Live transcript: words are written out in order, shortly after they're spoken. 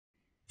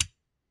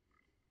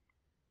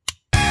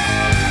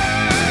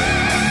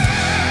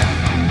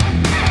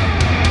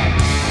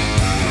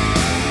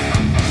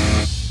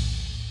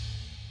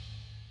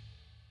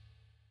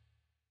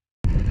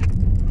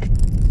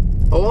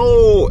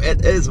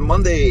it is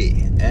Monday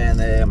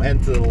and I'm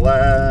heading to the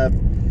lab.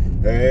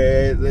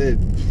 The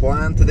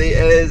plan today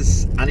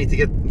is I need to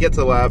get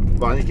to the lab,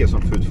 but I need to get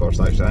some food first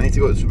actually. I need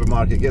to go to the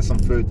supermarket, get some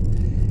food,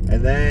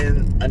 and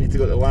then I need to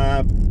go to the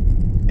lab,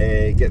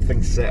 get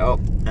things set up,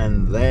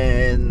 and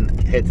then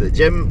head to the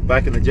gym,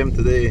 back in the gym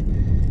today,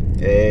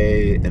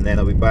 and then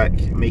I'll be back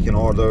making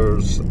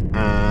orders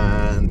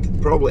and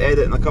probably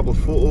editing a couple of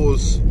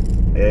photos.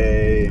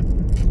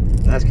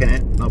 That's kind of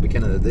it. That'll be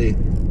kind of the day.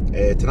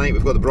 Tonight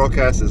we've got the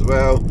broadcast as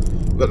well.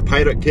 We've got the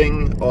Pirate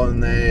King on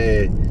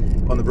the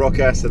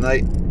broadcast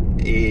tonight.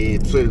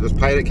 So there's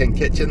Pirate King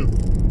Kitchen.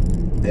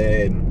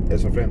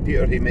 It's my friend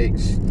Peter. He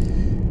makes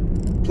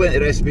plenty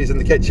of recipes in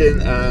the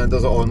kitchen and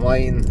does it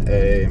online,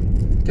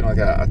 kind of like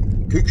a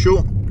cook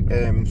show.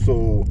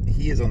 So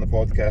he is on the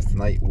podcast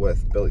tonight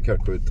with Billy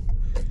Kirkwood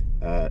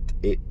at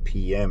 8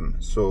 PM.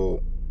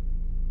 So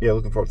yeah,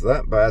 looking forward to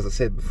that. But as I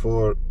said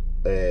before,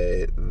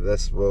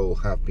 this will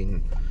have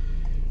been.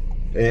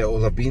 It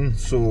will have been,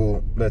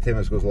 so by the time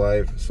this goes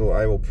live, so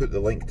I will put the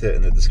link to it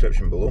in the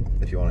description below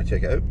if you want to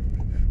check it out.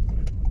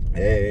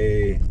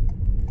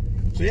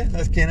 So yeah,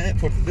 that's kind of it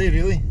for today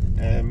really.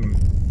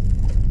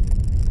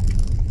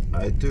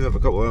 I do have a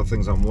couple of other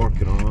things I'm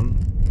working on,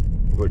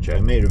 which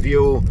I may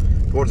reveal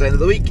towards the end of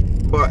the week,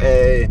 but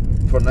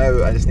for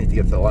now I just need to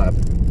get to the lab.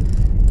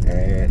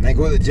 And then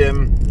go to the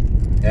gym,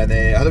 and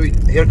I had a wee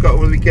haircut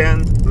over the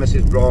weekend.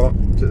 Mrs. Braw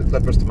took the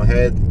clippers to my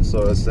head,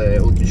 so it's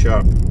looking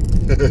sharp.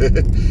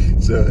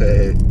 So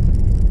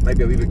might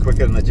be a wee bit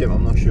quicker in the gym,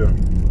 I'm not sure.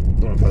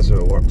 Don't know if that's how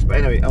it works. But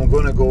anyway, I'm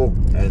going to go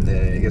and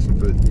get some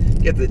food,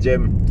 get to the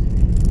gym,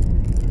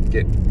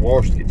 get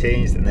washed, get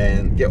changed, and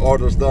then get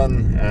orders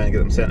done and get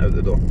them sent out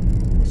the door.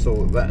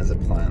 So that is the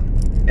plan.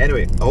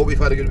 Anyway, I hope you've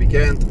had a good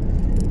weekend.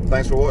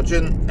 Thanks for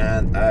watching,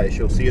 and I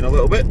shall see you in a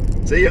little bit.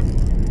 See ya.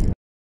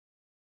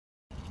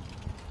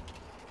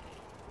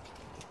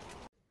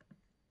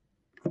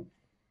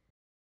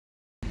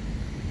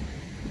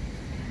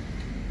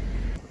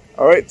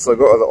 Alright, so I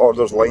got all the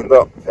orders lined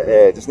up.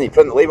 Just need to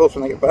print the labels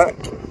when I get back.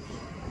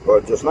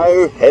 But just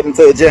now, heading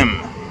to the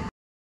gym.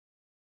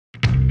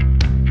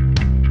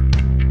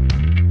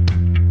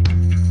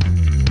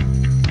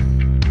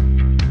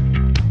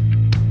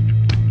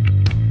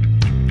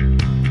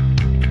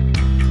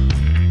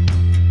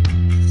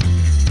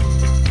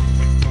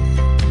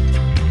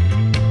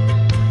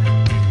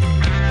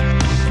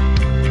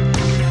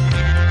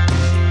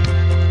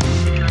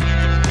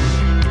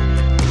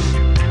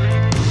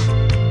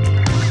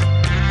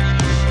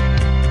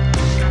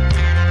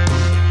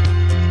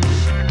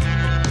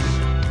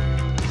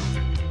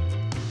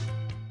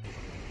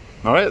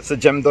 Alright, it's the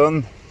gym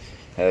done.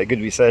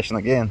 Good wee session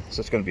again.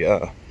 So it's going to be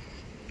a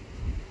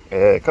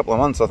couple of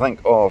months, I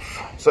think, of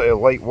sort of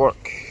light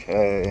work,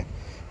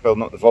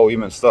 building up the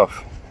volume and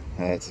stuff,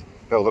 to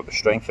build up the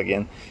strength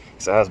again.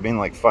 So it has been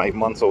like 5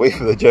 months away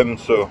from the gym,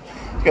 so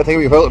it's going to take a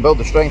wee while to build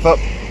the strength up.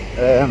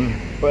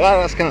 But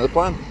yeah, that's kind of the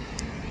plan.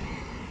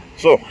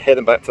 So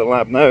heading back to the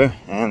lab now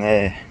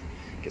and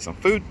get some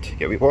food,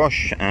 get a wee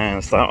wash,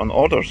 and start on the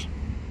orders.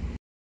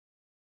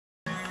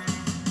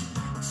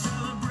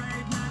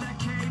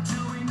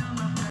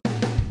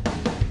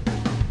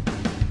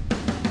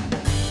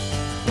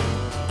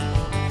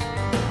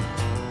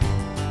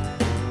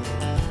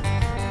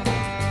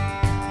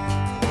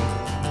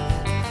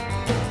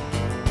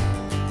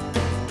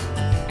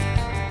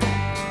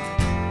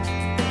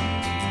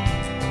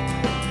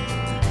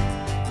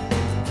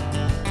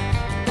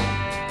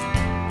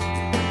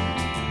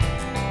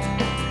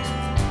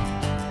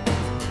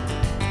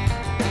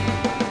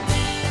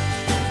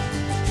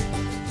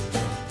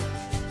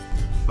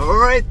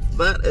 Alright,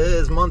 that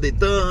is Monday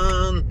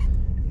done,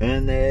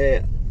 and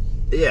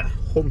yeah,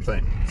 home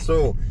time.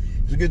 So it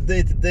was a good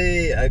day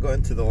today. I got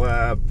into the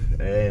lab,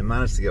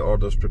 managed to get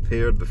orders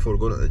prepared before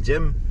going to the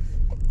gym,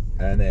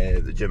 and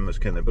the gym was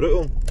kind of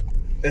brutal.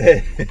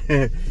 But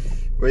yeah,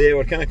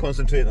 we're kind of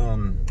concentrating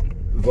on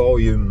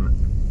volume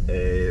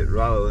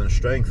rather than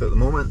strength at the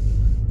moment,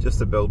 just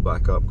to build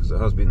back up, because it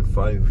has been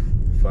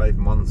five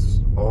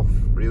months off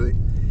really.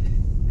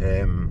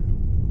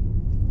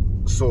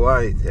 So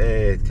I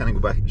kind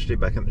of go straight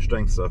back into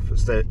strength stuff,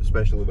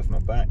 especially with my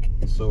back.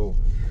 So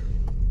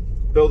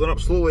building up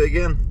slowly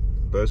again,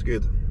 but it's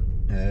good.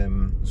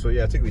 So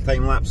yeah, I took a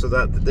time lapse of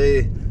that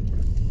today,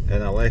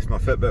 and I left my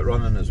Fitbit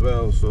running as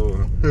well.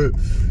 So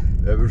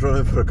it was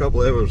running for a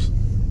couple of hours.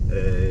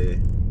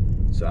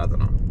 So I don't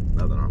know.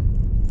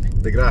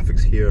 The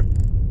graphics here,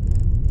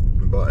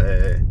 but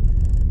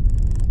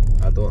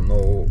I don't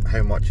know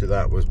how much of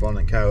that was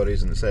burning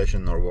calories in the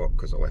session or what,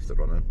 because I left it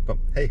running. But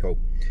hey ho.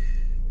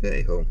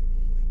 Hey ho.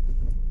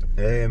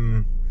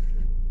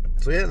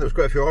 So yeah, there was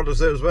quite a few orders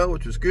there as well,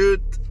 which was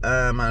good.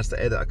 I managed to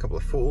edit a couple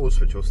of photos,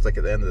 which will stick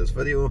at the end of this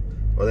video,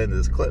 or the end of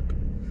this clip.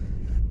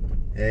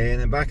 And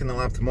then back in the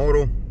lab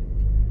tomorrow.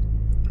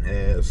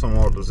 There's some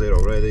orders there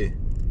already,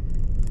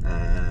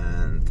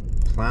 and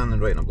planning on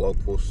writing a blog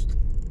post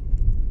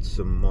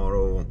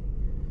tomorrow,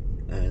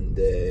 and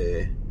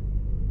do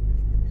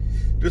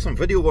some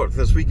video work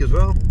this week as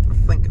well. I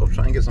think I'll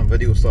try and get some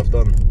video stuff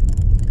done.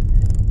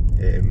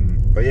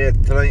 But yeah,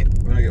 tonight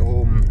when I get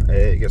home,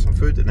 get some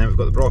food, and then we've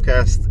got the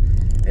broadcast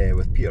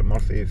with Peter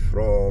Murphy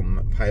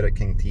from Pirate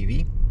King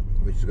TV,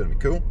 which is going to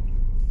be cool.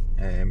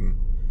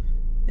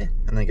 Yeah,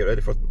 and then get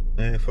ready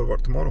for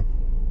work tomorrow.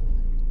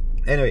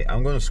 Anyway,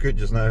 I'm going to scoot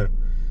just now.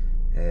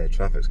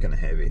 Traffic's kind of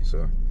heavy,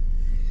 so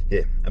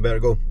yeah, I better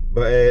go.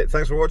 But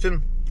thanks for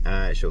watching.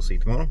 I shall see you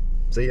tomorrow.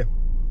 See ya.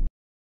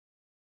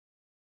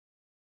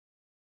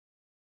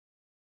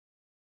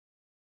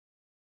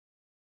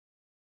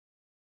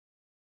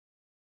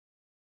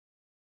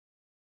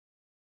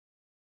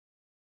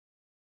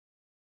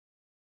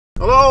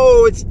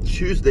 Hello, it's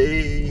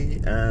Tuesday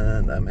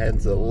and I'm heading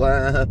to the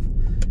lab.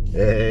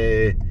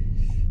 There's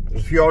a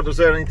few orders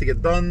there I need to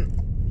get done.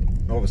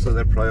 Obviously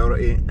they're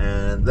priority,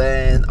 and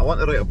then I want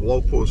to write a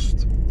blog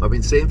post. I've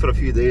been saying for a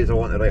few days I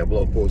want to write a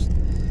blog post,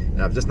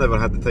 and I've just never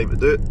had the time to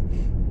do it.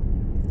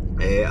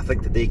 I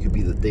think today could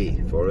be the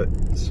day for it,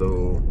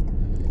 so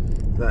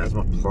that is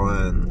my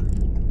plan.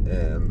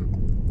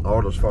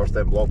 Orders first,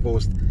 then blog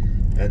post,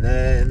 and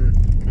then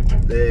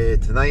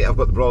tonight I've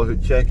got the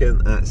Brawtherhood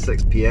check-in at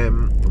 6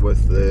 PM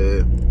with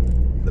the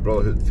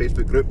Brawtherhood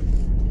Facebook group.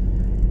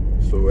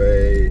 So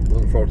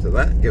looking forward to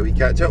that, get a wee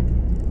catch up.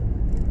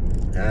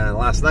 And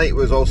last night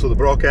was also the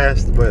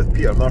broadcast with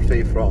Peter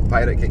Murphy from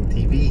Pirate King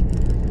TV.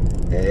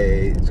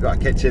 He's got a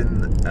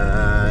kitchen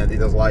and he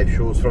does live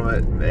shows from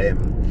it,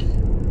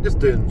 just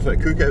doing sort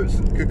of cookouts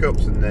and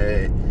cook-ups and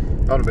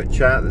having a bit of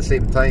chat at the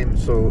same time.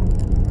 So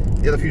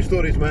he had a few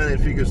stories, man. He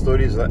had a few good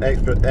stories. Like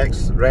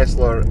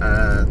ex-wrestler,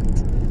 and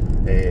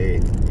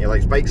he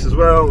likes bikes as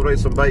well,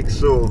 rides some bikes.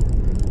 So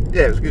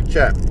yeah, it was a good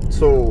chat.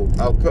 So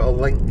I'll put a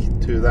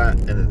link to that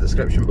in the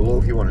description below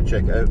if you want to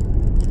check it out.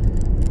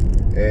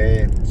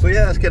 So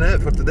yeah, that's kind of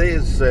it for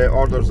today's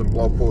orders and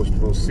blog post.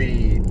 We'll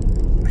see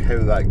how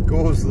that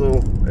goes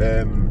though.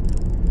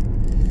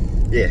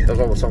 Yeah, there's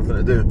always something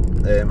to do.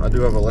 I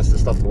do have a list of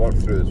stuff to work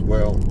through as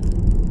well,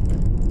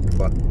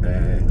 but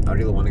I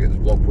really want to get this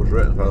blog post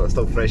written while it's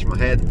still fresh in my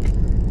head.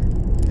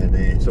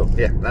 And so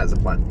yeah, that's the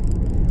plan.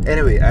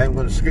 Anyway, I'm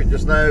going to scoot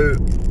just now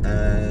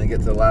and get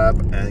to the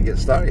lab and get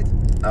started.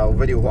 I'll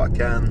video what I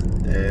can.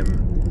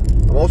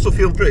 I'm also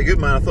feeling pretty good,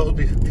 man. I thought I'd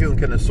be feeling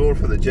kind of sore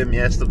for the gym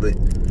yesterday.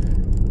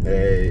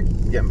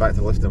 Getting back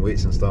to lifting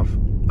weights and stuff,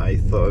 I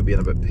thought I'd be in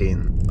a bit of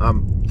pain.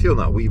 I'm feeling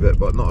that a wee bit,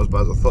 but not as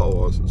bad as I thought I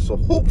was. So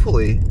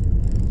hopefully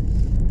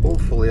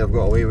I've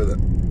got away with it.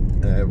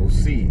 We'll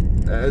see.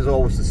 It is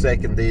always the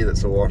second day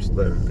that's the worst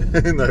now.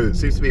 Now it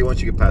seems to be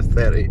once you get past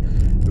 30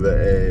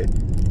 that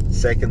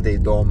second day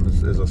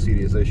DOMS is a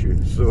serious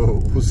issue.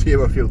 So we'll see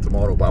how I feel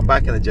tomorrow. But I'm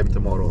back in the gym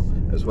tomorrow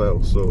as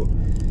well, so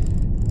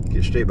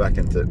get straight back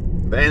into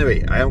it. But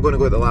anyway, I am going to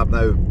go to the lab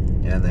now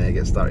and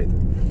get started.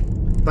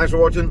 Thanks for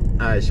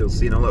watching. I shall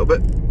see you in a little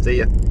bit. See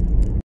ya.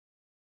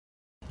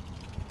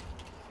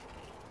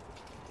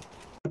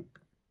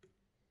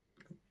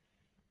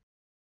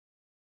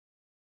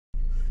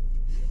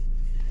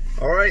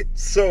 Alright,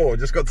 so I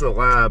just got to the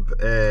lab.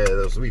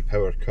 There's a wee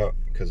power cut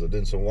because they're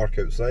doing some work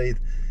outside.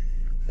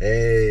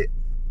 They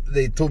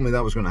told me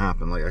that was going to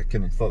happen. Like, I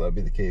kind of thought that would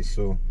be the case.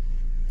 So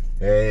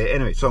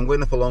anyway, so I'm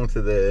going up along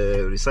to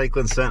the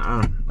recycling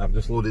centre. I've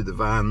just loaded the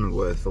van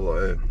with a lot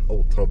of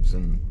old tubs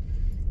and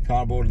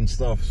cardboard and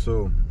stuff,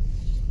 so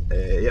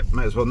yep,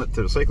 might as well nip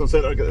to the recycling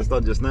centre, get this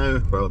done just now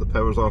while the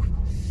power's off,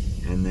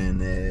 and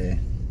then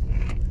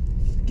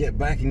get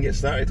back and get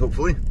started,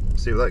 hopefully.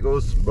 See how that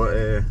goes.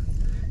 But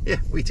yeah,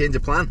 we change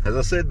of plan. As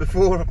I said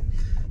before,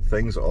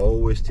 things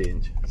always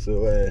change,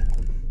 so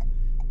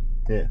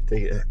yeah,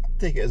 take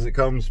it as it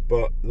comes,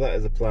 but that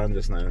is the plan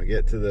just now.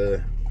 Get to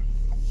the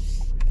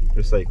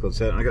recycling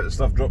centre, I get the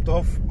stuff dropped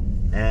off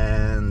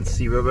and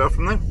see where we are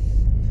from there.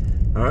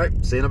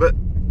 Alright, see you in a bit.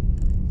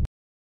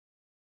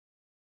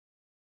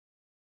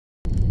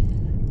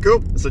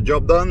 Cool, it's a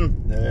job done.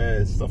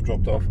 Stuff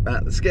dropped off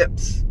at the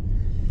skips.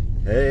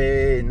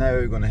 Now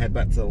we're going to head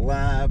back to the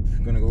lab.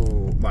 Going to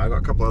go, well, I've got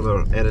a couple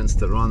other errands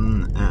to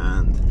run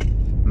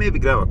and maybe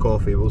grab a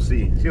coffee. We'll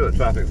see what the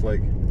traffic's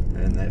like,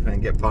 and if I can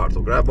get parked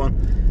I'll grab one.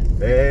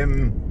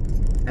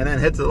 And then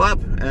head to the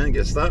lab and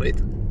get started.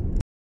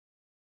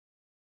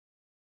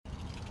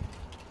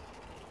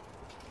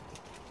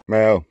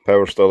 Well,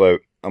 power's still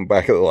out. I'm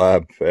back at the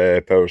lab.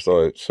 Power's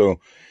still out.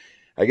 So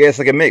I guess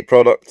I can make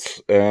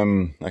products.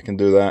 I can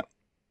do that.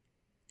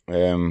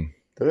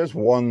 There is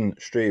one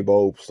stray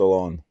bulb still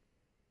on.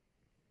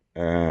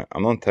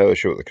 I'm not entirely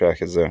sure what the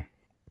crack is there.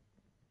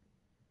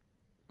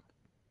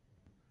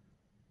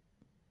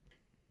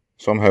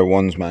 Somehow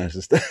one's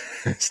managed to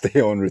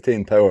stay on,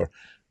 retain power.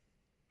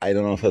 I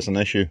don't know if that's an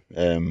issue.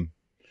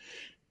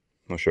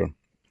 Not sure.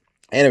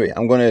 Anyway,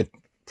 I'm going to,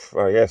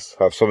 I guess,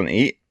 have something to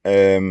eat.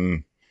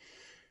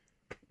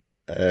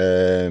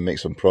 Make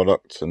some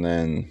products and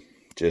then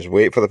just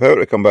wait for the power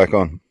to come back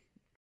on.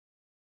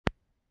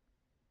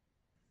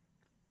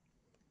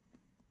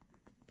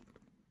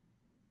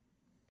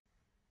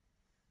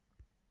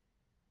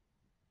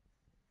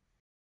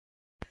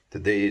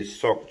 Today's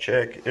sock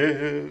check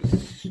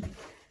is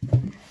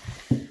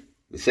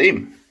the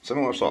same,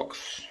 similar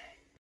socks.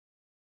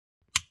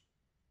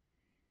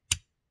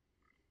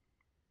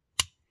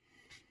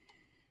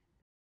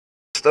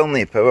 still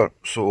no power,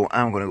 so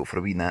I'm going to go for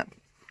a wee nap.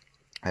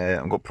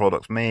 I've got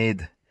products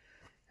made,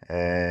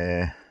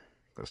 got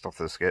stuff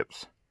to the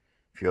skips,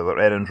 a few other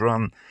errands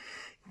run.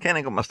 Kind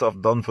of got my stuff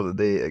done for the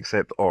day,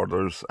 except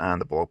orders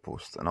and the blog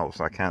post, and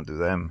obviously I can't do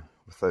them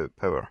without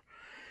power.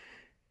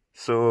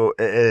 So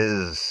it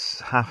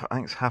is I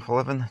think it's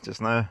 11:30 just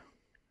now.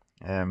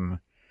 And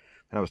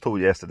I was told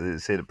yesterday, they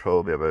said it'd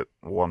probably be about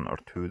 1 or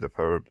 2 the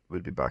power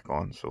would be back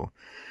on. So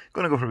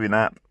going to go for a wee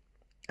nap.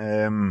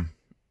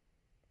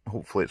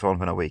 Hopefully it's on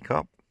when I wake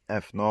up.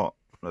 If not,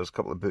 there's a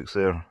couple of books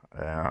there.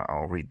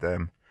 I'll read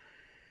them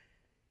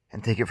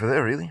and take it from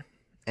there, really.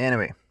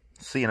 Anyway,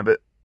 see you in a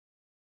bit.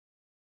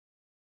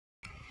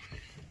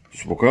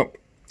 Just woke up.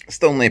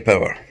 Still no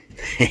power.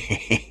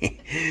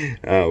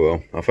 Ah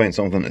well, I'll find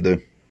something to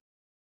do.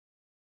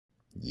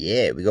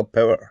 Yeah, we got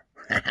power.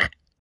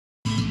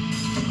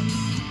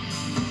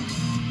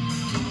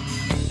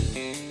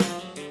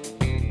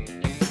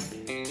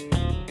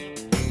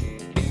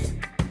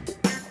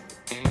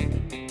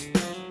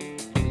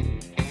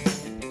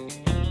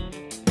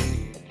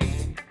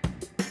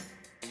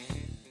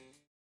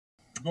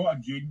 Got a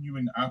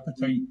genuine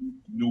appetite,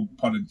 no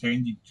pun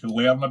intended, to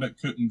learn about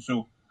cooking.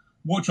 So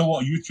watch a lot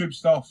of YouTube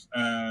stuff,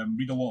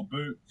 read a lot of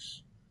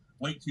books,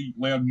 like to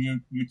learn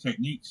new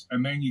techniques,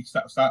 and then you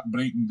start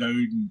breaking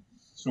down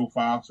so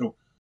far. So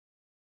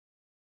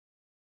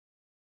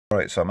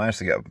Alright, so I managed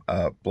to get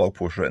a blog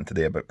post written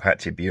today about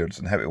patchy beards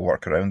and how to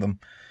work around them.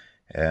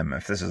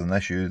 If this is an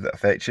issue that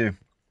affects you,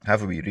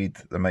 have a wee read.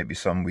 There might be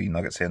some wee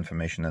nuggets of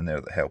information in there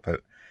that help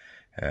out.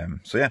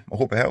 So yeah, I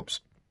hope it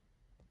helps.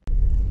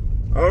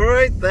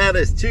 Alright, that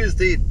is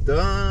Tuesday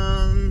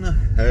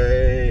done.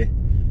 Hey,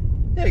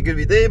 yeah, good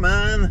wee day,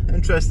 man.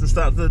 Interesting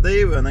start to the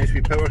day with a nice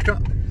wee power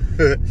cut.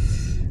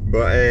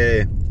 But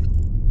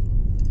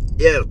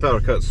yeah, the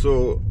power cut.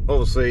 So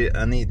obviously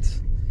I need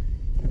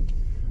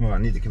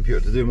the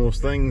computer to do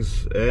most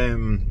things.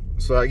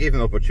 So I gave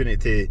an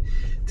opportunity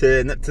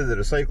to nip to the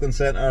recycling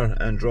centre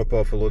and drop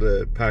off a load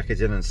of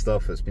packaging and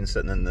stuff that's been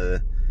sitting in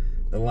the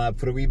lab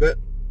for a wee bit.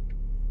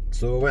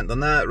 So I went on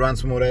that, ran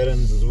some more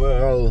errands as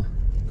well.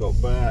 Got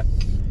back,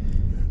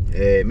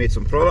 made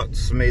some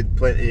products, made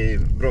plenty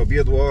Braw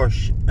beard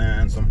wash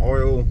and some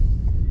oil,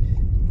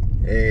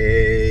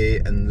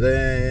 and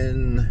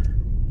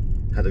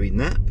then had a wee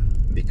nap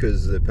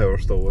because the power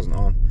still wasn't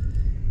on.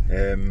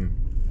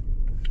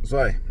 So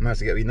I managed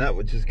to get a wee nap,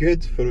 which is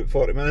good, for about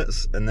 40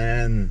 minutes, and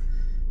then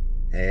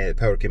the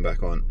power came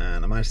back on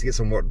and I managed to get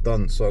some work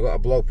done. So I got a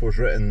blog post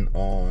written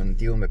on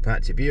dealing with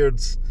patchy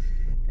beards,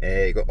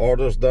 got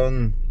orders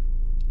done,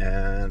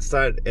 and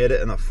started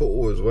editing a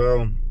photo as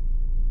well.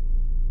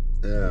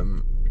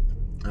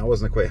 I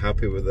wasn't quite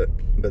happy with it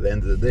by the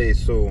end of the day,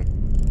 so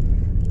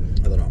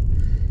I don't know,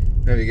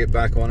 maybe get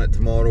back on it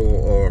tomorrow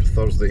or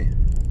Thursday,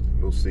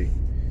 we'll see.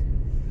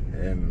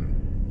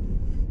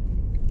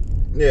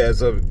 Yeah,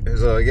 as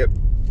I get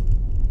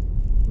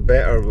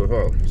better,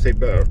 well, say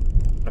better,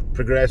 I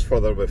progress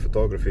further with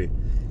photography,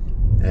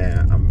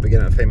 I'm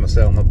beginning to find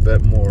myself a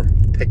bit more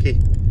picky,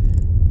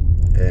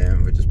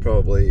 which is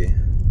probably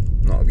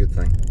not a good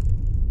thing.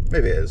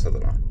 Maybe it is, I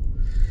don't know.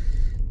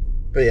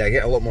 But yeah, I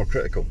get a lot more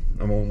critical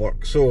on my own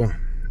work. So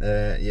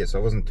yes, I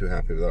wasn't too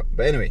happy with that.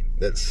 But anyway,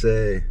 it's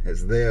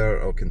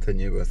there. I'll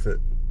continue with it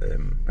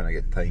when I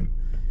get time.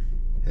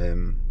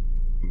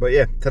 But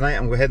yeah, tonight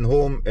I'm heading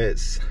home.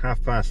 It's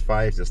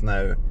 5:30 just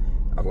now.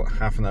 I've got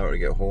half an hour to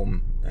get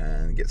home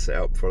and get set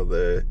up for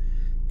the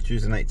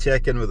Tuesday night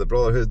check-in with the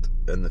Brawtherhood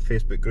in the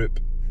Facebook group.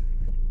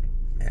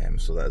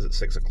 So that is at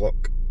 6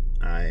 o'clock.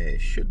 I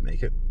should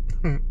make it.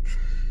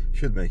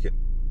 Should make it.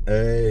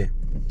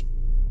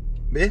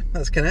 But yeah,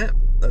 that's kind of it.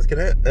 That's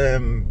kind of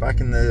it. Back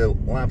in the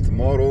lab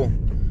tomorrow.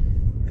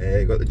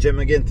 Got the gym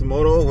again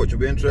tomorrow, which will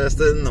be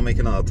interesting. I'll make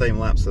another time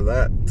lapse of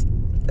that.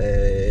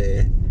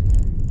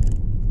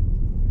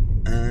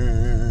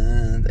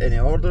 And any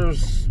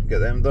orders, get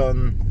them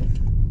done,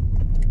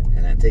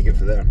 and then take it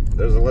from there.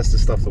 There's a list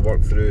of stuff to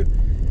work through.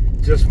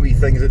 Just wee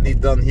things that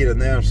need done here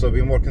and there. So I've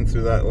been working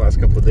through that the last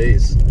couple of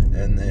days,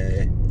 and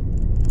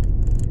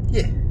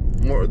yeah,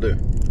 more to do.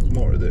 There's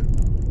more to do.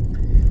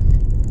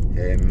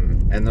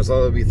 And there's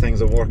other wee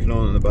things I'm working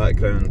on in the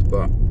background,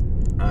 but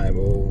I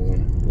will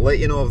let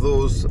you know of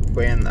those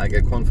when I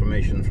get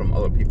confirmation from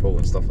other people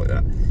and stuff like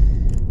that.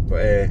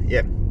 But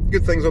yeah,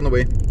 good things on the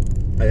way.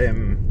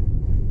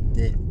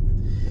 Yeah,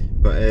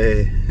 but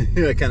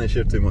I can't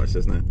share too much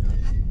just now.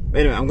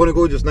 Anyway, I'm going to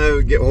go just now,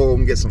 get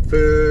home, get some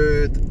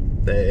food.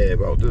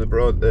 Well, I'll do the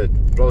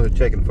Brawtherhood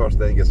check-in first,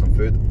 then get some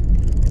food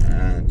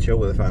and chill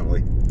with the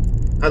family.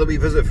 Had a wee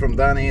visit from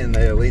Danny and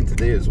Elaine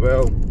today as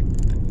well,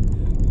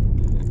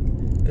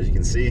 as you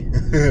can see.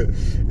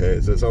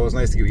 So it's always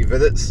nice to get wee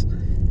visits.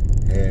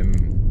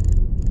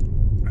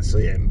 So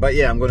yeah, but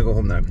yeah, I'm going to go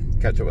home now,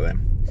 catch up with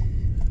them.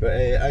 But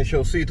I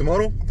shall see you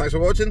tomorrow. Thanks for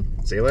watching.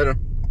 See you later.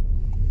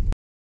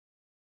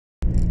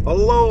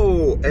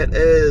 Hello, it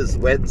is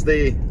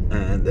Wednesday,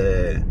 and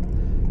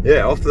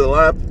yeah, off to the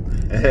lab.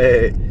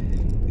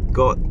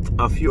 Got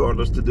a few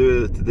orders to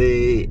do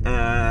today,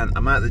 and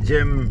I'm at the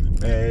gym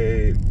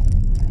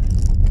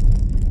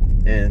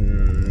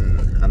in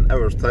an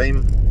hour's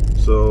time,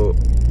 so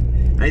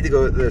I need to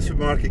go to the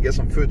supermarket, get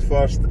some food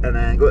first, and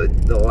then go to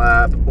the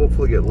lab,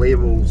 hopefully get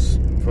labels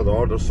for the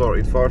orders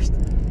sorted first,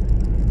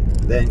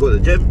 then go to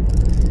the gym,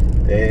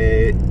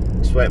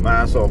 sweat my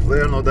ass off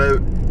there no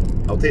doubt.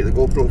 I'll take the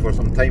GoPro for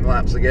some time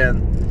lapse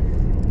again,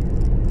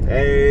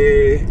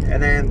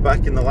 and then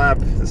back in the lab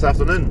this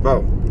afternoon,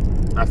 well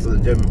after the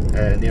gym,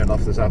 near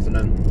enough this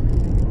afternoon,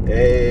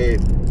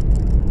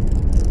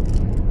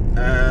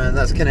 and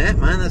that's kind of it,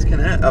 man. That's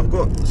kind of it. I've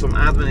got some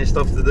admin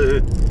stuff to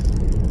do.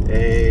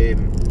 I've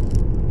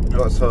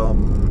got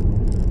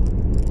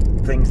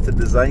some things to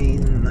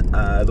design.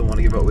 I don't want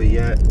to give it away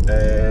yet.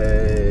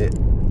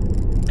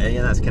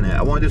 Yeah, that's kind of it.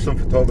 I want to do some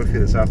photography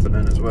this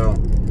afternoon as well.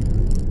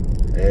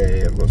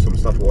 I've got some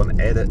stuff I want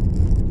to edit,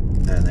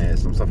 and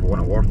some stuff I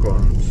want to work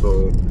on.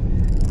 So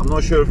I'm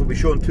not sure if we'll be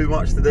showing too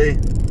much today.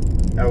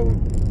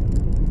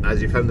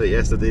 As you found out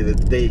yesterday, the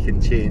day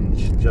can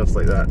change just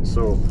like that.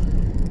 So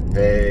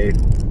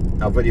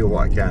I'll video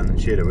what I can and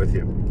share it with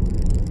you.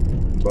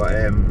 But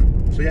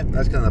so yeah,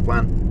 that's kind of the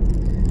plan.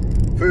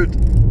 Food,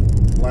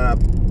 lab,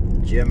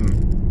 gym,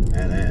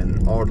 and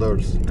then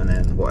orders, and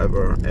then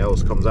whatever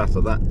else comes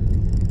after that.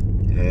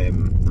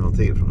 And I'll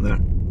take it from there.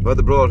 We had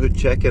the Brawtherhood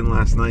check-in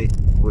last night,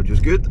 which was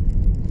good.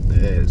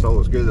 It's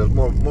always good. There's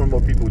more and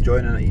more people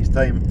joining at each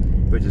time,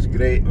 which is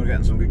great. We're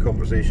getting some good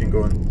conversation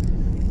going,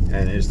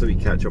 and it's the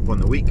week catch up on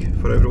the week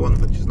for everyone,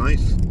 which is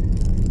nice.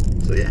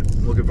 So yeah,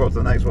 I'm looking forward to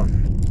the next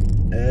one.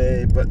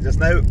 But just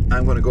now,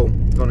 I'm gonna go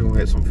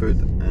get some food,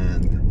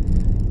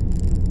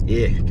 and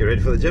yeah, get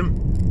ready for the gym.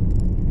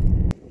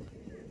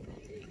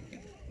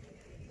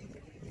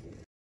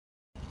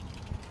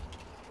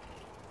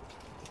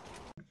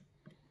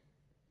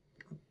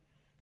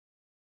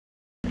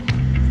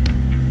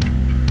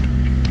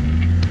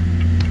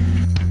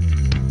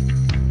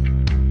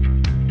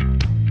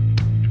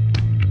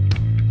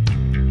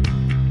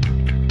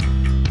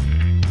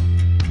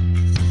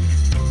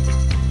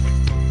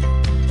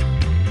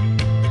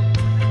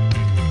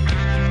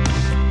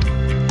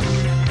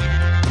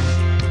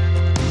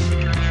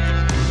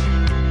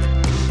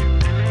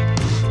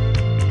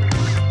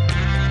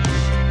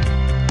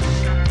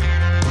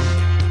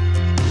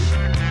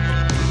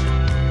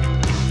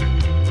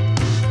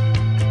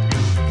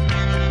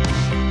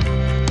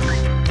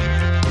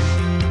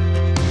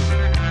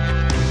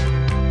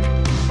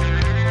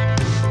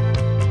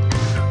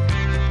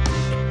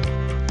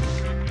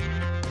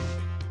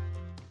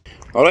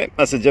 Alright,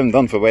 that's the gym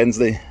done for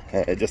Wednesday.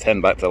 Just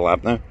heading back to the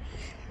lab now.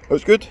 It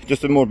was good,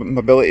 just doing more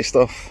mobility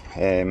stuff,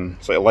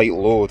 sort of light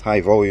load,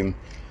 high volume,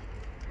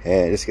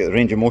 just to get the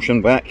range of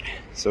motion back.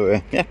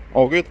 So yeah,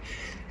 all good.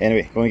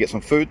 Anyway, going to get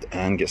some food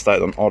and get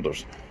started on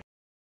orders.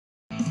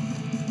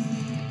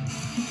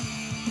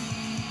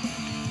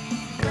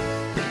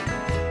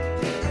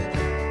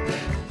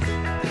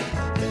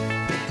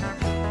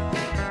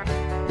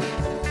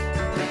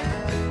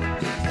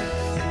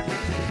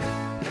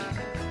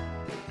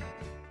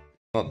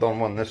 Not done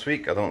one this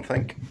week, I don't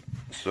think.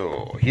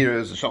 So here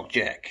is the sock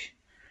jack.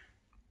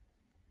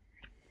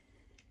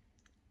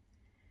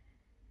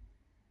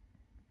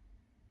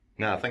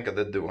 Nah, I think I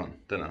did do one,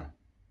 didn't I?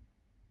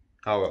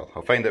 Oh well,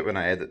 I'll find out when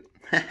I edit.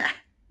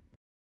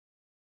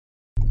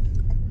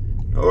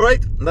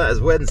 Alright, that is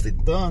Wednesday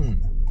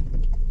done.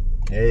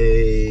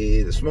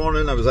 This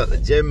morning I was at the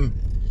gym,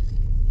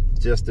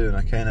 just doing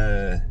a kind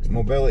of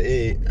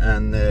mobility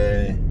and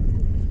a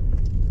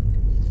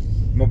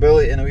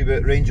wee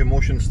bit range of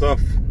motion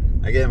stuff.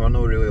 Again, we're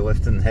not really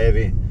lifting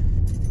heavy,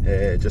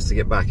 just to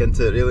get back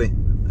into it really.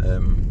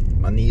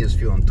 My knee is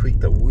feeling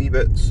tweaked a wee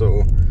bit,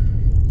 so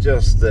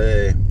just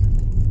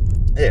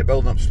yeah,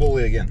 building up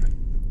slowly again,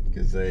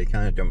 because I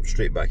kind of jumped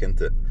straight back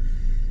into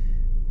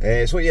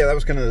it. So yeah, that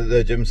was kind of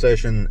the gym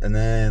session, and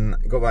then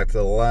got back to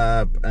the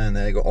lab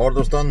and got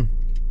orders done.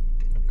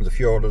 There's a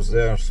few orders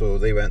there, so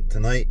they went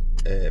tonight.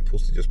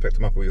 Posted just picked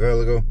them up a wee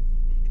while ago.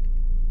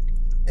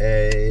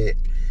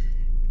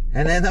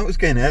 And then that was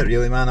kind of it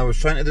really, man. I was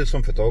trying to do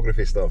some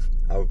photography stuff.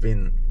 I've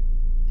been,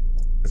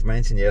 as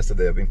mentioned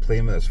yesterday, I've been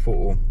playing with this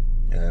photo,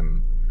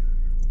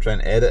 trying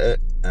to edit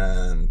it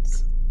and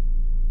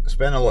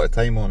spend a lot of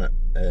time on it,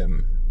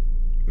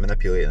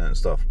 manipulating it and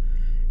stuff.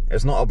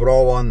 It's not a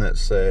Braw one,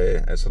 it's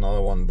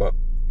another one, but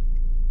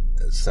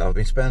I've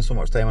been spending so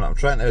much time on it. I'm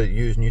trying to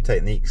use new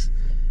techniques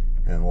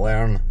and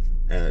learn,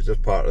 and it's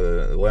just part of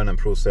the learning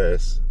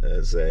process,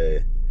 is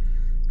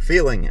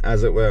failing,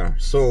 as it were.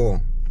 So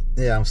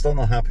yeah, I'm still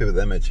not happy with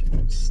the image.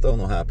 Still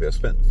not happy. I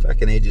spent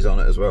fucking ages on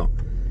it as well.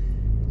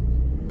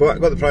 But I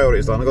got the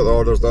priorities done, I got the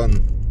orders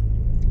done,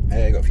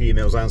 I got a few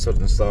emails answered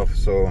and stuff,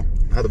 so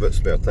I had a bit of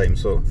spare time,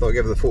 so I thought I'd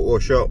give the photo a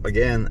shot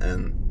again,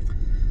 and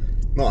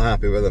not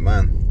happy with it,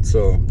 man.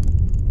 So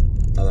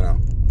I don't know.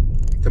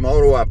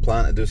 Tomorrow I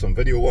plan to do some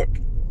video work,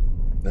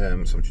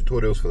 some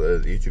tutorials for the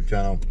YouTube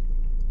channel,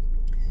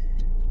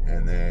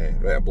 and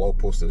write a blog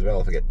post as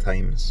well if I get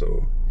time.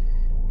 So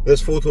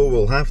this photo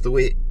will have to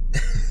wait.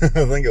 I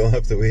think it'll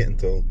have to wait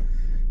until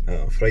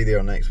Friday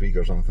or next week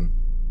or something.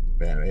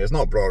 But anyway, it's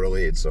not Braw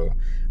related, so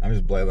I'm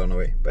just blathering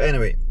away. But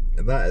anyway,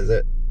 that is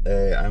it.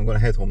 I'm going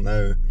to head home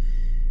now,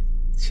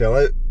 chill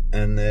out,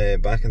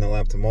 and back in the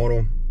lab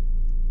tomorrow.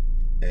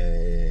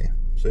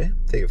 So yeah,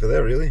 take it from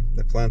there really.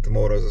 The plan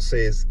tomorrow, as I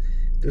say, is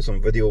do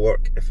some video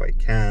work if I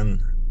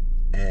can,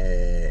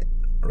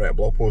 write a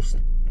blog post,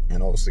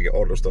 and obviously get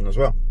orders done as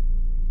well.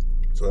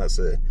 So that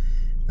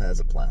is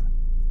the plan.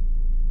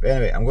 But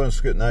anyway, I'm going to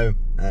scoot now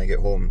and get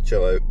home,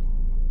 chill out,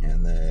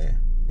 and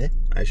yeah,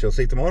 I shall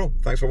see you tomorrow.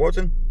 Thanks for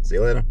watching. See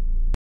you later.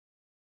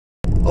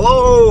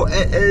 Hello,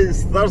 it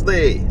is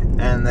Thursday,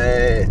 and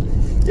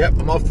yep,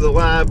 I'm off to the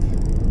lab.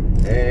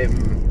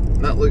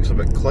 That looks a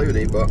bit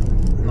cloudy, but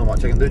not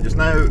much I can do just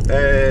now.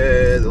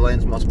 The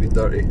lens must be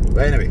dirty.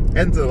 But anyway,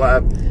 into the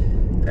lab.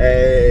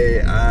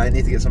 I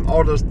need to get some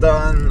orders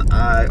done.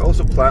 I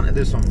also plan to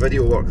do some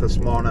video work this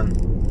morning.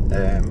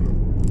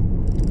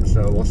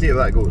 So we'll see how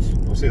that goes.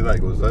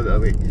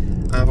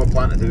 I have a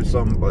plan to do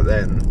some, but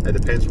then it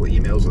depends what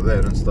emails are there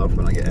and stuff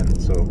when I get in.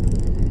 So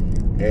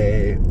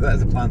that is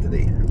the plan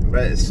today.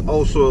 But it's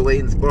also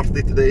Elaine's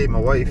birthday today, my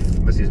wife,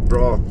 Mrs.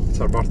 Braw. It's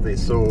her birthday,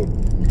 so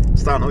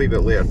starting a wee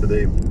bit later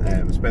today.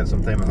 Spent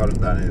some time with her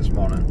and Danny this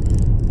morning.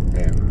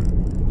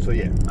 So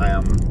yeah, I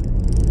am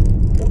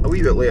a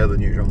wee bit later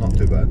than usual, not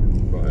too bad.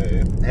 But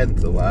heading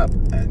to the lab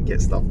and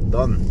get stuff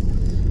done.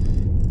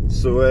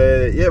 So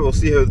yeah, we'll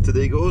see how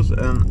today goes,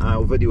 and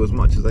I'll video as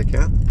much as I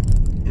can.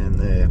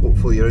 And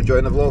hopefully you're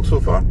enjoying the vlog so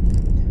far.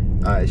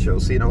 I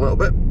shall see you in a little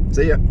bit.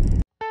 See ya.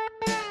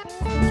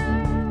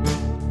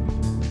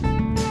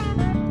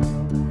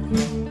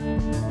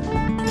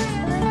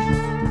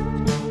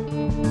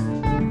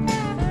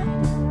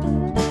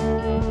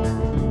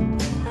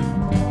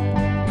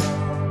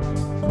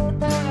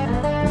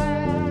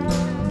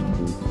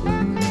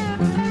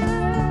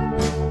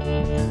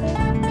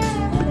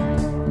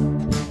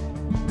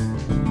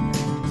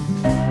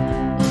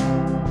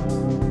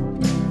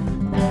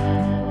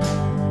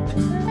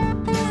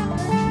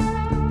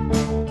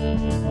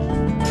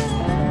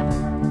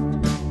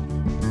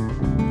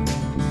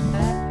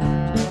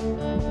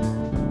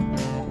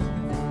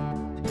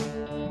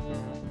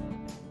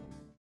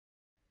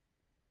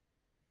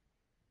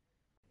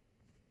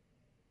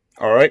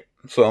 Alright,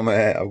 so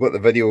I've got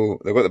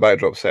the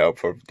backdrop set up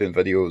for doing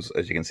videos.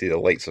 As you can see, the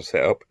lights are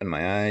set up in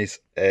my eyes.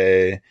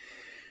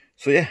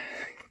 So yeah,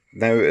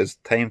 now it is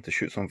time to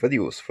shoot some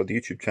videos for the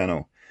YouTube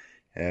channel.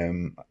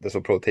 This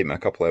will probably take me a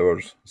couple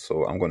hours,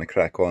 so I'm going to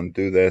crack on,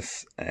 do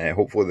this.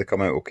 Hopefully they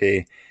come out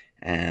okay,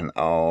 and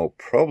I'll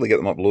probably get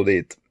them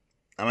uploaded.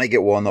 I might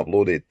get one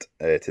uploaded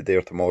today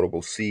or tomorrow,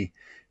 we'll see,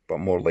 but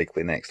more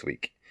likely next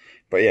week.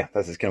 But yeah,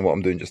 this is kind of what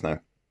I'm doing just now.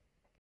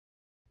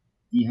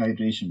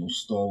 Dehydration will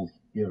stall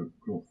hair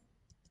growth,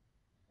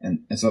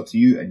 and it's up to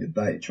you and your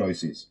diet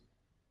choices.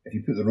 If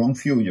you put the wrong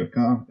fuel in your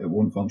car, it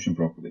won't function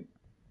properly.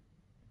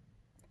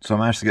 So I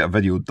managed to get a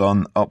video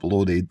done,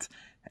 uploaded,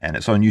 and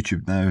it's on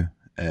YouTube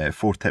now.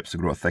 4 tips to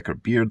grow a thicker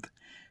beard,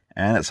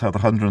 and it's had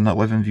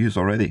 111 views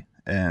already.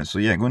 So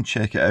yeah, go and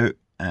check it out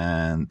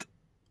and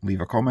leave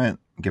a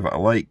comment, give it a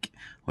like,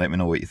 let me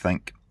know what you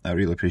think. I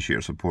really appreciate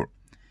your support.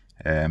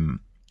 I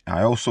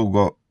also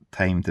got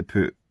time to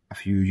put a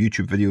few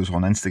YouTube videos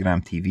on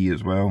Instagram TV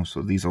as well,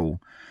 so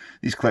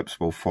these clips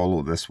will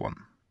follow this one.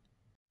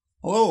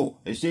 Hello,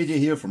 it's JJ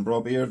here from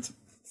Brawtherhood.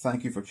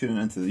 Thank you for tuning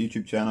into the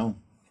YouTube channel.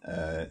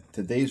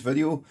 Today's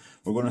video,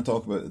 we're going to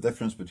talk about the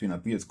difference between a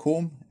beard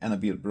comb and a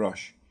beard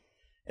brush.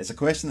 It's a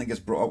question that gets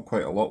brought up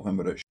quite a lot when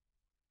we're at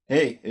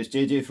Hey, it's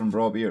JJ from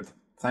Brawtherhood.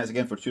 Thanks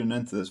again for tuning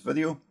into this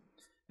video.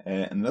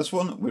 In this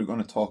one, we're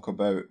going to talk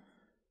about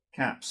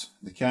caps,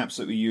 the caps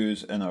that we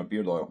use in our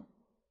beard oil,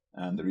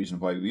 and the reason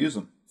why we use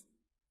them.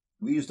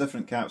 We use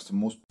different caps to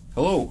most.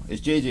 Hello,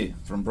 it's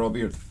JJ from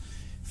Brawtherhood.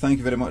 Thank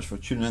you very much for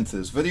tuning into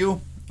this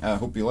video. I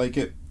hope you like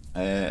it.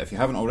 If you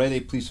haven't already,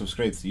 please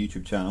subscribe to the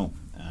YouTube channel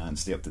and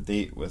stay up to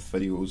date with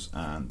videos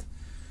and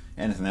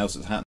anything else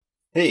that's happening.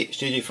 Hey, it's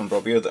JJ from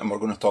Brawtherhood, and we're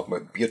going to talk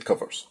about beard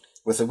covers.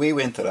 With the way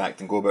we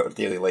interact and go about our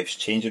daily lives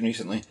changing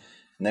recently,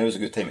 now is a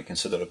good time to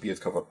consider a beard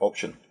cover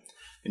option.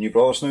 The new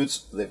Brawler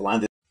snoods, they've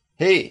landed.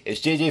 Hey, it's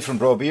JJ from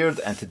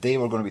Brawtherhood, and today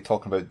we're going to be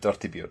talking about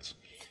dirty beards.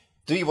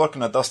 Do you work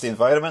in a dusty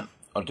environment,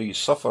 or do you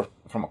suffer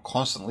from a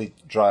constantly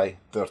dry,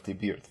 dirty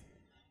beard?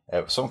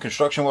 Some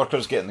construction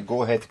workers getting the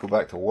go-ahead to go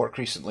back to work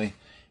recently.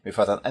 We've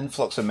had an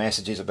influx of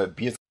messages about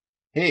beard.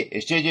 Hey,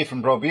 it's JJ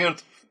from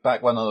Brawtherhood,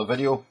 back with another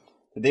video.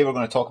 Today we're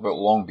going to talk about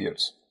long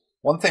beards.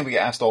 One thing we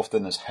get asked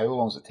often is how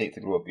long does it take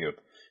to grow a beard?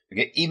 We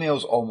get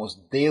emails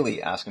almost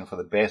daily asking for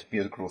the best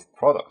beard growth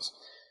products.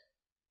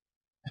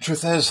 The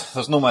truth is,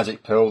 there's no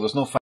magic pill, there's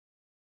no...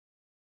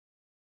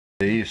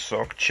 The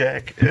sock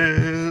check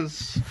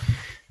is...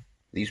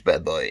 these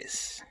bad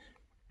boys.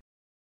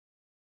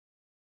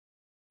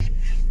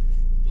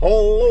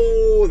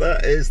 Hello,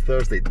 that is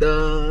Thursday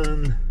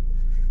done.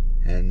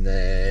 And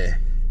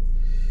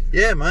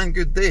yeah man,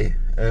 good day.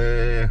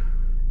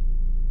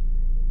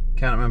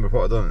 Can't remember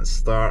what I done at the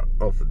start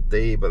of the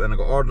day, but then I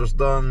got orders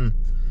done.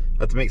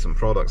 I had to make some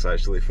products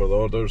actually for the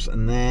orders,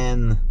 and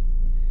then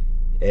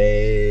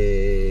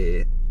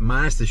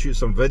managed to shoot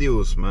some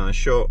videos, man. I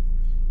shot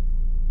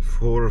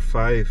 4 or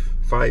 5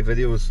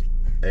 videos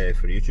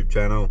for the YouTube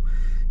channel.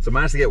 So I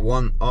managed to get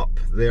one up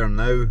there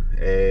now.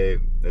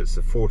 It's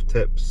the 4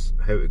 tips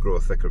how to grow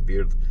a thicker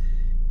beard.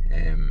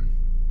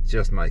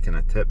 Just my kind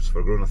of tips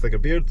for growing a thicker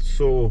beard.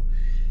 So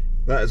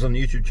that is on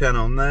the YouTube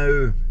channel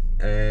now.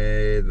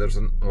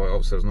 Well,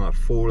 obviously there's another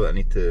 4 that I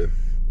need to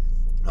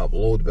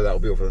upload, but that'll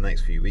be over the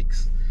next few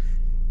weeks.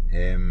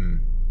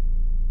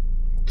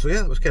 So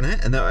yeah, that was kind of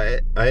it. And I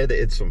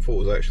edited some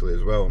photos actually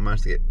as well. I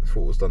managed to get the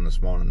photos done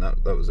this morning.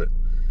 That was it.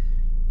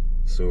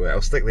 So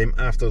I'll stick them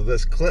after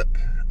this clip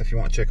if you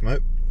want to check them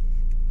out.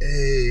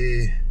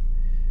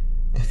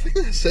 I think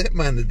that's it,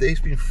 man. The day's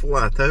been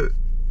flat out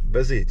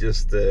busy,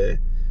 just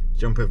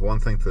jumping from one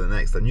thing to the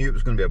next. I knew it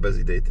was going to be a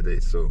busy day today,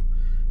 so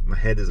my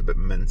head is a bit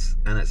mince,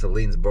 and it's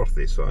Elaine's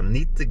birthday, so I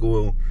need to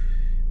go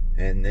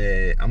and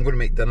I'm going to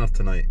make dinner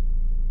tonight.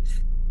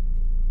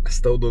 I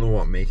still don't know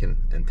what I'm making,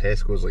 and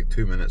Tesco's like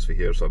 2 minutes from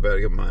here, so I better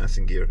get my ass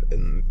in gear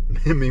and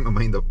make my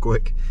mind up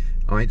quick.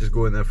 I might just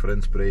go in there for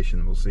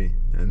inspiration, we'll see.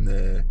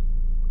 And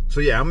so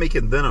yeah, I'm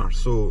making dinner,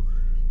 so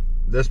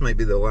this might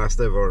be the last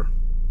ever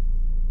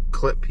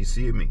clip you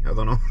see of me. I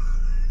don't know.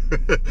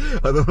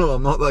 I don't know,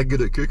 I'm not that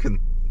good at cooking.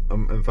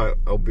 In fact,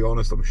 I'll be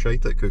honest, I'm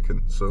shite at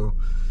cooking, so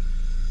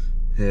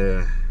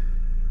yeah,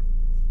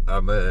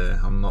 I'm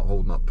not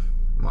holding up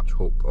much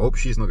hope. I hope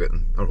she's not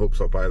getting her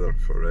hopes up either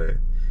for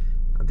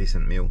a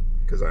decent meal,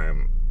 because I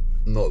am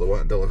not the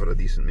one to deliver a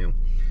decent meal.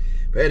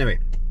 But anyway,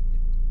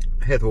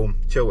 head home,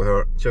 chill with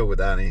her, chill with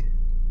Danny,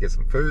 get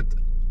some food,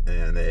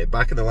 and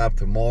back in the lab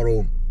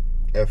tomorrow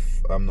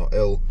if I'm not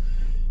ill.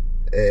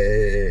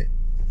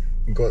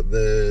 Got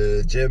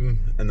the gym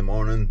in the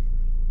morning.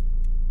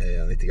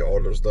 I need to get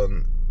orders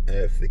done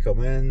if they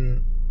come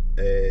in.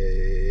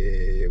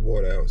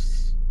 What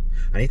else?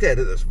 I need to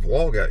edit this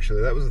vlog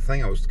actually. That was the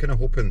thing. I was kind of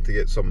hoping to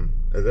get some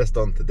of this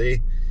done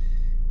today,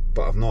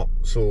 but I've not.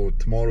 So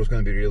tomorrow's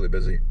going to be really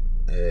busy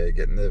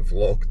getting the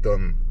vlog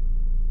done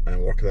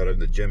and working around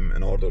the gym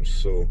and orders.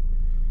 So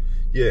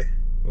yeah,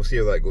 we'll see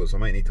how that goes. I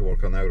might need to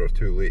work an hour or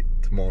 2 late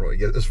tomorrow to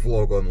get this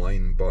vlog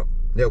online, but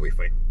it'll be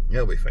fine.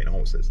 It'll be fine,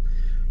 always is.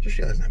 Just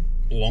realising how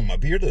long my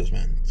beard is,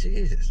 man.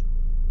 Jesus.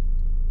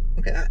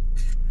 Look at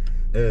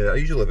that. I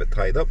usually have it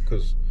tied up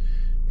because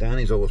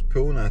Danny's always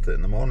pulling at it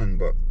in the morning,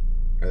 but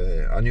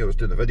I knew I was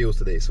doing the videos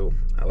today, so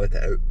I let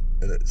it out,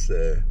 and it's,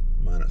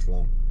 man, it's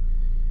long.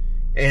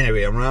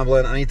 Anyway, I'm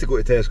rambling. I need to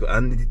go to Tesco.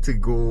 I need to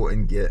go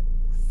and get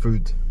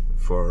food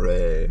for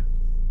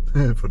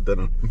for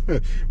dinner.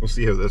 We'll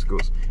see how this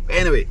goes. But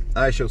anyway,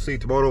 I shall see you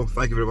tomorrow.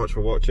 Thank you very much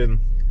for watching.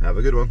 Have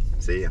a good one.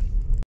 See ya.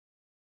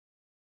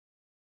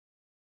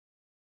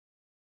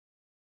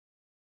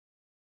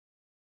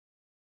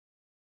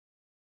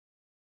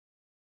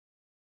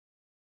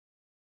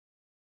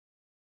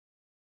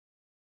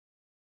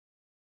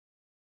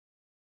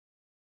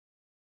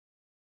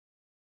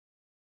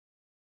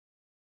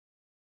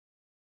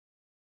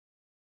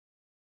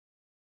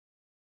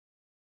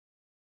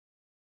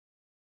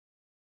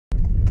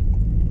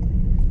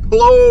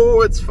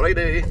 Hello, it's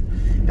Friday,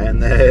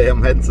 and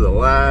I'm heading to the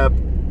lab.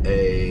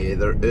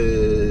 There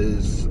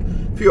is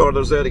a few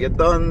orders there to get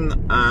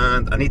done,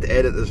 and I need to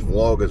edit this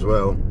vlog as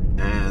well.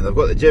 And I've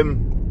got the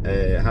gym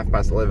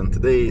 11:30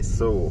 today,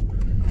 so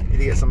I need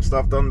to get some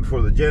stuff done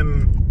before the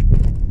gym,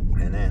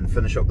 and then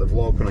finish up the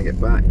vlog when I get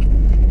back.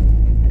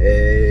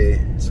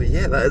 So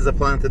yeah, that is the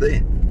plan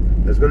today.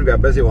 It's going to be a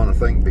busy one, I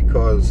think,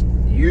 because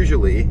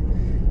usually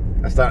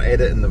I start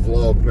editing the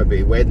vlog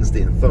maybe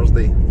Wednesday and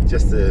Thursday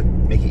just to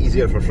make it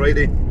easier for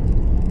Friday,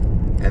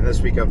 and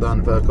this week I've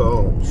done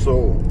Virtual,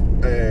 so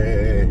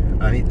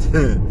I need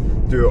to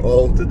do it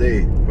all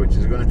today, which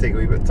is going to take a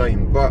wee bit of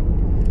time, but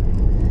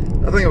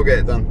I think I'll get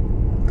it done.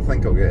 I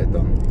think I'll get it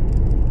done.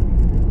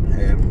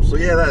 So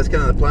yeah, that is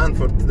kind of the plan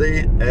for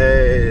today.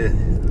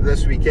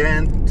 This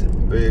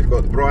weekend we've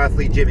got the Braw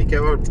athlete Jamie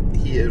Coward.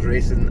 He is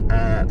racing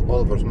at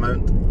Oliver's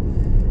Mount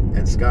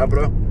in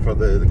Scarborough for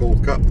the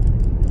Gold Cup.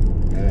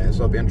 So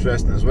that'll be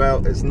interesting as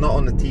well. It's not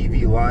on the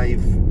TV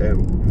live. It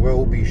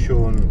will be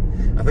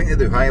shown, I think they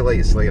do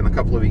highlights like in a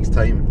couple of weeks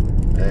time,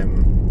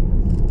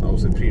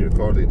 obviously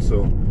pre-recorded,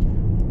 so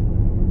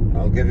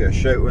I'll give you a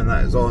shout when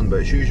that is on,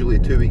 but it's usually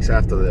 2 weeks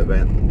after the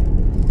event.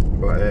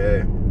 But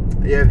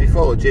yeah, if you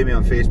follow Jamie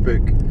on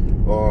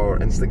Facebook or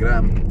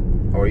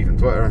Instagram or even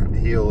Twitter,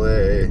 he'll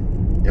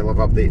have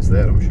updates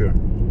there, I'm sure.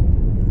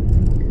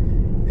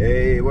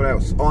 What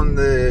else? On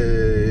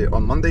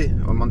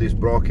Monday's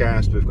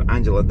broadcast, we've got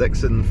Angela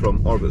Dixon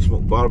from Orbit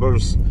Smoke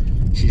Barbers.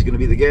 She's going to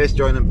be the guest,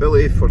 joining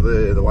Billy for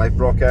the live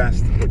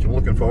broadcast, which I'm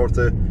looking forward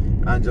to.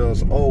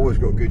 Angela's always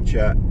got good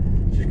chat.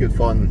 She's good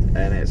fun,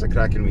 and it's a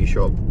cracking wee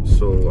shop,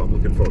 so I'm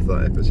looking forward to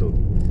that episode.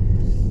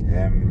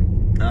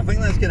 And I think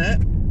that's kind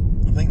of it.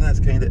 I think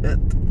that's kind of it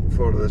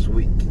for this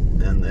week,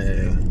 and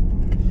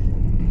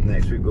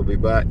next week we'll be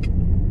back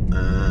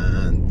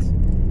and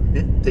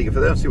yeah, take it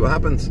from there and see what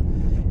happens.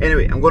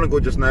 Anyway, I'm going to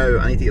go just now.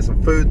 I need to get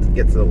some food,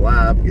 get to the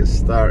lab, get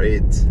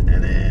started,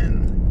 and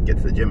then get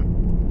to the gym.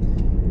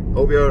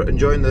 Hope you're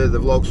enjoying the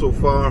vlog so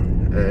far.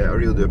 I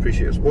really do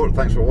appreciate your support.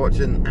 Thanks for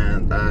watching,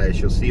 and I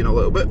shall see you in a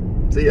little bit.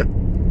 See ya.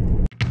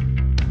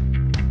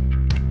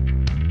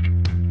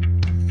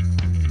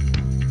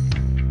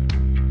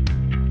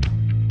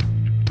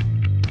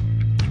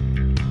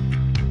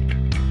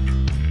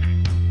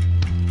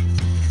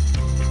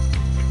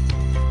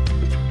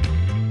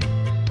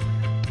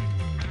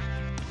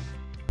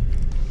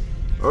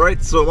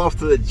 Alright, so I'm off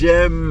to the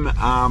gym.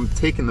 I'm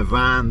taking the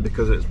van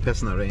because it's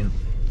pissing the rain.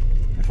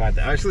 In fact,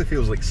 it actually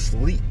feels like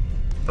sleet.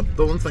 I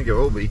don't think it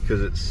will be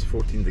because it's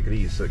 14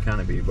 degrees, so it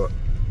can't be, but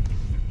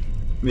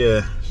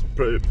yeah,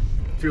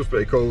 feels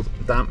pretty cold,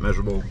 damp,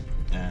 miserable,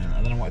 and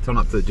I don't want to turn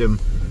up to the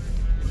gym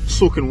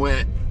soaking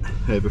wet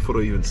before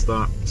I even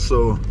start.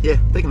 So yeah,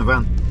 taking the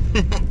van.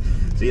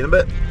 See you in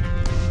a bit.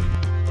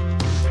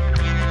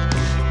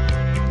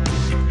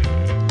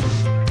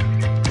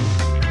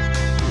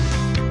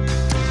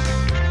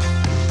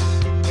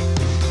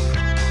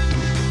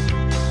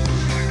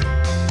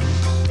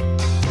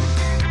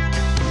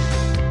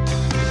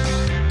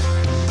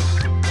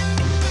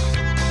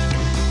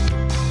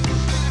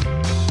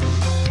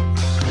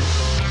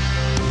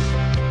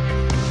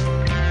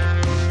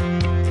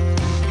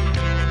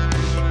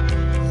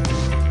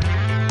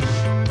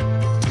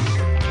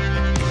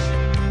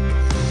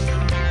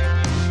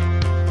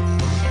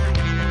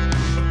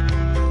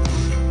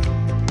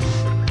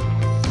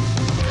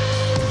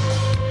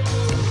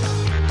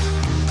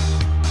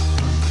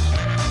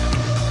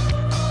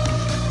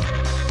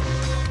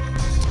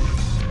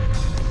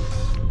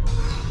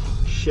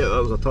 Shit,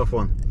 that was a tough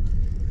one.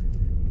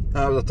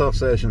 That was a tough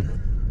session.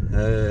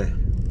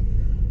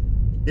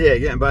 Yeah,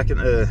 getting back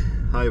into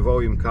high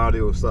volume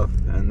cardio stuff,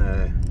 and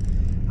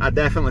I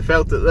definitely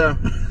felt it there.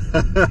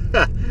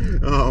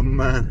 Oh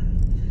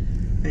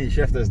man, I need to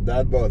shift this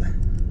dad bod.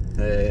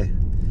 Yeah,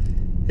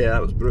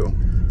 that was brutal.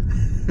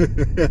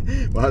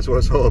 Well, that's what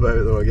it's all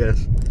about though, I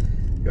guess.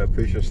 Gotta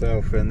push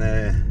yourself and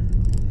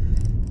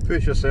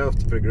push yourself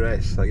to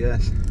progress, I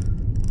guess.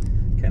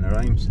 Kinda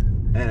rhymes.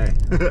 Anyway,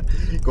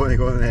 going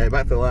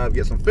back to the lab,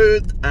 get some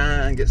food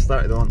and get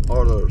started on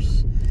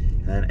orders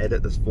and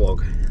edit this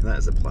vlog. That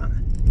is the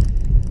plan.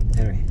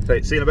 Anyway,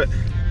 right, see you in a bit.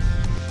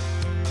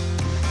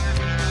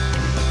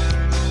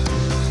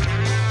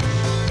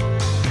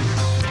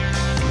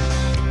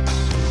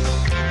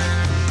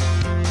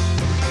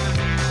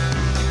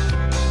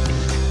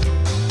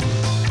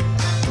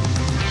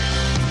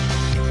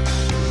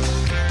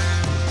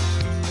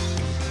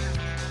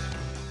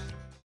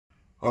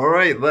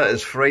 Alright, that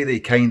is Friday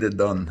kinda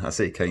done. I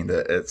say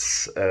kinda,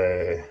 it's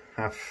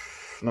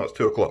it's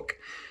 2 o'clock.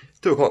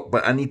 It's 2 o'clock,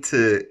 but I need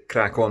to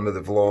crack on with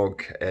the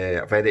vlog.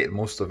 I've edited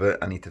most of it.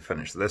 I need to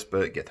finish this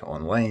bit, get it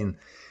online.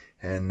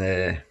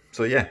 And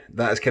so yeah,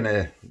 that is kind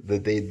of the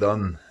day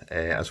done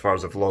as far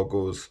as the vlog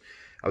goes.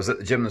 I was at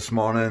the gym this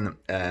morning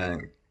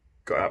and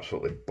got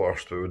absolutely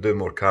burst. We were doing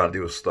more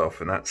cardio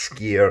stuff, and that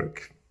skier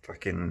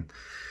fucking...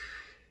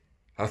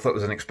 I thought it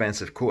was an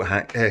expensive coat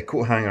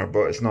hanger,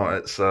 but it's not.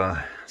 It's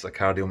a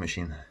cardio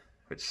machine,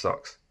 which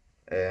sucks.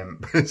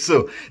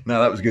 So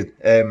no, that was good.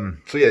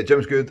 So yeah,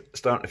 gym's good.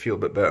 Starting to feel a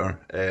bit better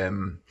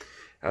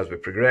as we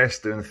progress.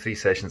 Doing 3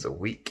 sessions a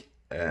week.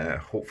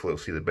 Hopefully, we'll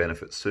see the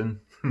benefits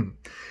soon.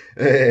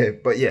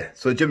 But yeah,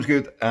 so gym's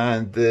good,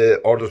 and the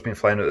order's been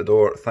flying out the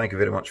door. Thank you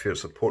very much for your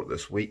support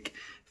this week.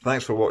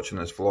 Thanks for watching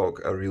this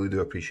vlog. I really do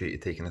appreciate you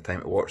taking the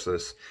time to watch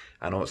this.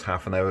 I know it's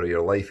half an hour of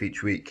your life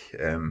each week,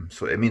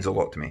 so it means a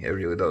lot to me. It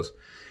really does.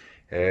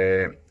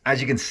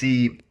 As you can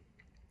see,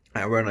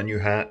 I'm wearing a new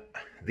hat.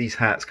 These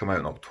hats come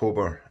out in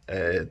October.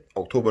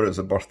 October is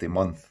a birthday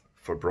month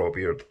for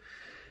Brawbeard.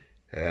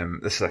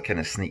 This is a kind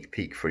of sneak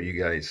peek for you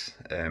guys.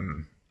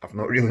 I've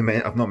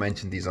not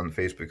mentioned these on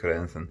Facebook or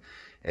anything.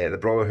 The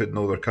Brawtherhood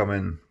know they're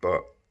coming,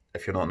 but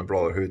if you're not in the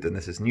Brawtherhood and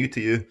this is new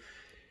to you,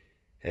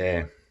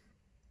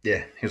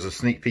 yeah, here's a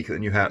sneak peek at the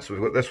new hat. So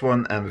we've got this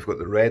one, and we've got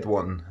the red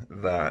one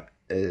that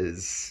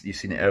is, you've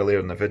seen it earlier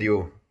in the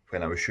video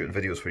when I was shooting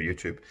videos for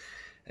YouTube.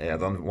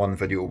 I've done one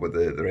video with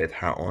the red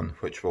hat on,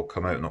 which will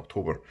come out in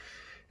October.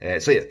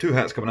 So yeah, 2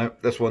 hats coming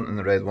out, this one and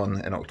the red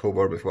one in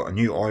October. We've got a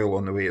new oil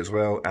on the way as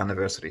well,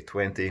 anniversary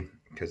 20,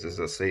 because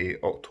as I say,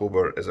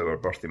 October is our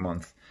birthday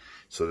month.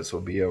 So this will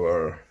be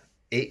our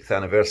 8th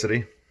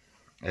anniversary,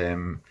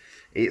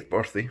 8th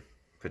birthday,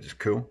 which is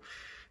cool.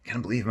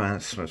 Can't believe, man,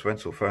 it's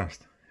went so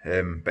fast.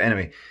 But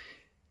anyway,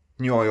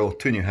 new oil,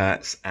 2 new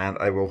hats, and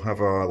I will have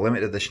a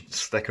limited edition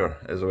sticker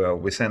as well.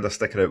 We send a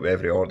sticker out with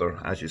every order,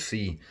 as you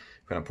see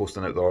when I'm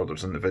posting out the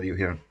orders in the video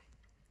here.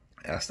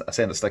 I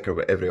send a sticker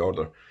with every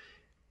order,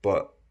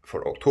 but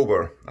for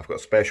October I've got a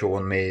special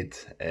one made.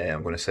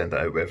 I'm going to send it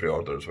out with every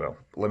order as well.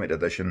 Limited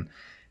edition.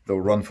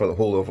 They'll run for the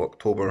whole of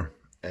October,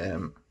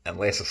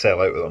 unless I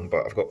sell out of them,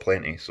 but I've got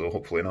plenty, so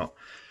hopefully not.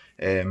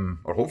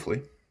 Or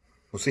hopefully,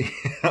 we'll see.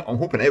 I'm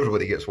hoping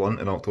everybody gets one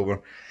in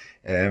October.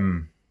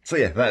 So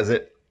yeah, that is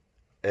it.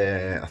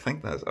 I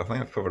think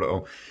I've covered it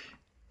all.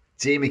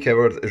 Jamie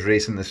Coward is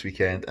racing this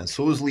weekend, and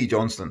so is Lee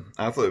Johnston.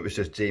 I thought it was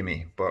just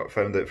Jamie, but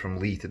found out from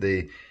Lee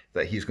today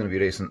that he's going to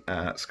be racing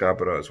at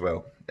Scarborough as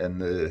well in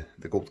the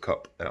Gold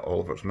Cup at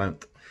Oliver's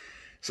Mount.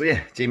 So yeah,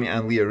 Jamie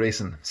and Lee are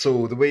racing.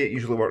 So the way it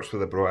usually works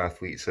with the Braw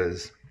athletes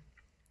is,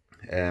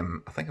 I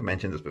think I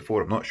mentioned this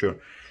before, I'm not sure.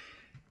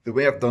 The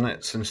way I've done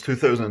it since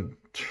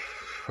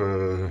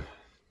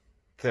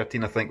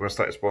 2013, I think, when I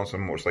started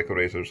sponsoring motorcycle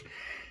racers.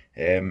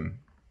 So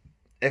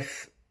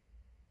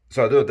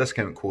I do a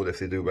discount code if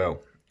they do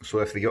well. So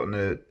if they get on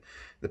the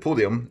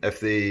podium, if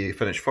they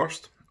finish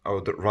first, I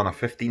would run a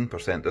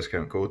 15%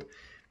 discount code.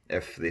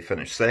 If they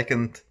finish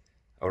second,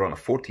 I'll run a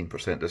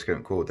 14%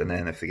 discount code, and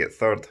then if they get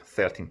third,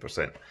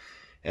 13%.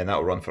 And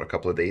that'll run for a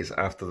couple of days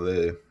after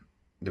the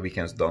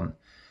weekend's done.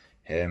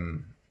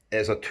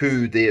 It's a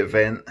 2-day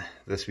event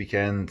this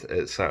weekend.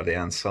 It's Saturday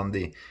and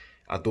Sunday.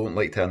 I don't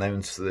like to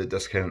announce the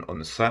discount on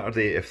the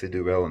Saturday if they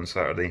do well on the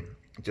Saturday,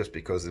 just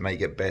because they might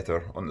get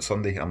better on the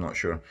Sunday, I'm not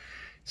sure.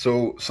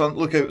 So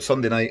look out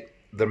Sunday night,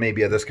 there may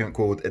be a discount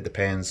code. It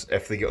depends.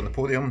 If they get on the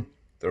podium,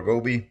 there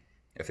will be.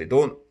 If they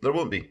don't, there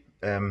won't be.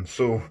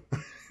 So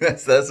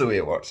that's the way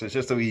it works. It's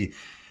just a wee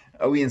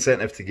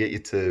incentive to get you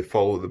to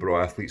follow the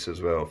Braw athletes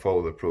as well,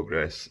 follow their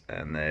progress,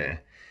 and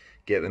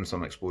get them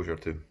some exposure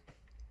too.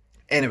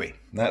 Anyway,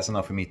 that's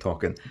enough of me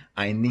talking.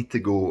 I need to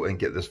go and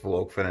get this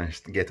vlog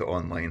finished, get it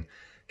online,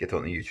 get it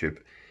on the YouTube,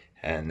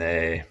 and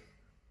I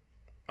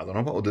don't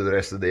know what I'll do the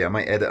rest of the day. I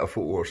might edit a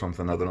photo or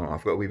something, I don't know.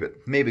 I've got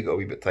maybe got a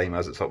wee bit of time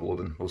as it's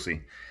uploading, we'll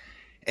see.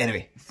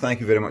 Anyway, thank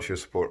you very much for your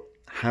support.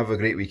 Have a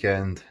great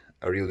weekend.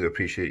 I really do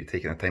appreciate you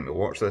taking the time to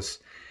watch this.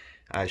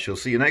 I shall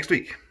see you next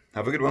week.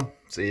 Have a good one.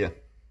 See ya.